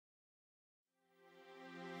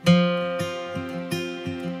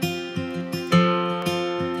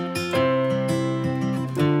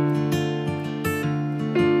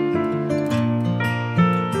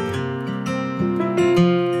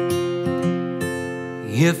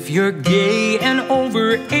If you're gay and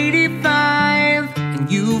over 85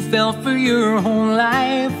 and you felt for your whole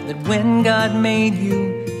life that when God made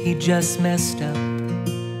you, He just messed up.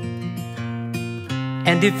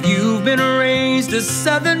 And if you've been raised a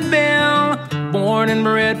Southern belle, born and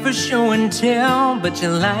bred for show and tell, but you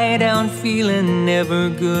lie down feeling never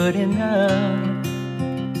good enough,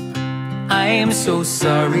 I am so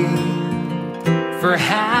sorry for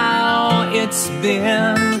how it's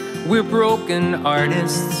been. We're broken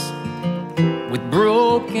artists with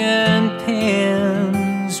broken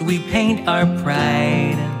pens. We paint our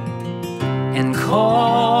pride and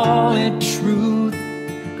call it truth.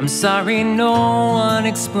 I'm sorry no one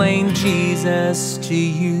explained Jesus to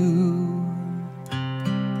you.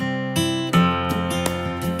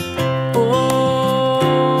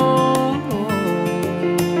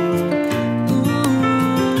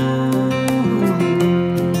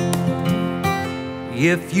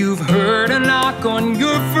 If you've heard a knock on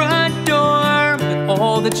your front door, but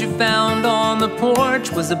all that you found on the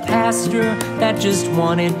porch was a pastor that just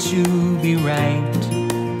wanted to be right.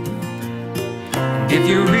 If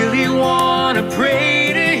you really want to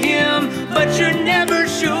pray to Him, but you're never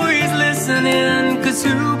sure He's listening, 'cause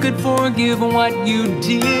who could forgive what you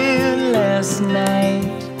did last night?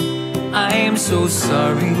 I am so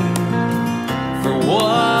sorry for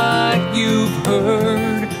what you've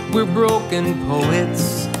heard. We're broken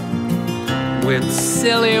poets with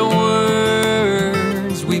silly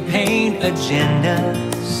words. We paint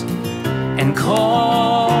agendas and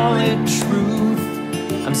call it truth.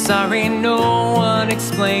 I'm sorry no one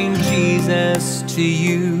explained Jesus to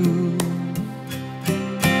you.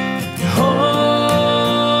 Oh,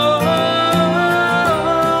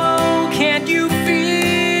 can't you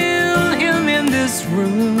feel Him in this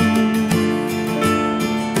room?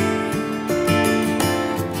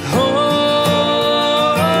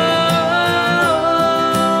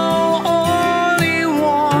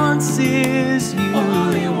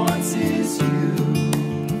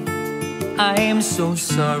 I am so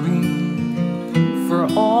sorry for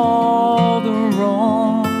all the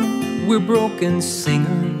wrong. We're broken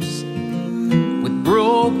singers with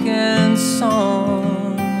broken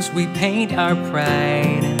songs. We paint our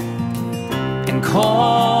pride and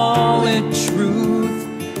call it truth.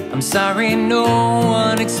 I'm sorry no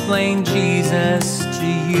one explained Jesus to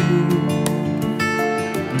you.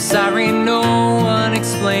 I'm sorry no one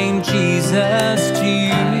explained Jesus to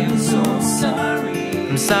you. I am so sorry.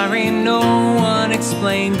 I'm sorry no one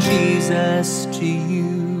explained Jesus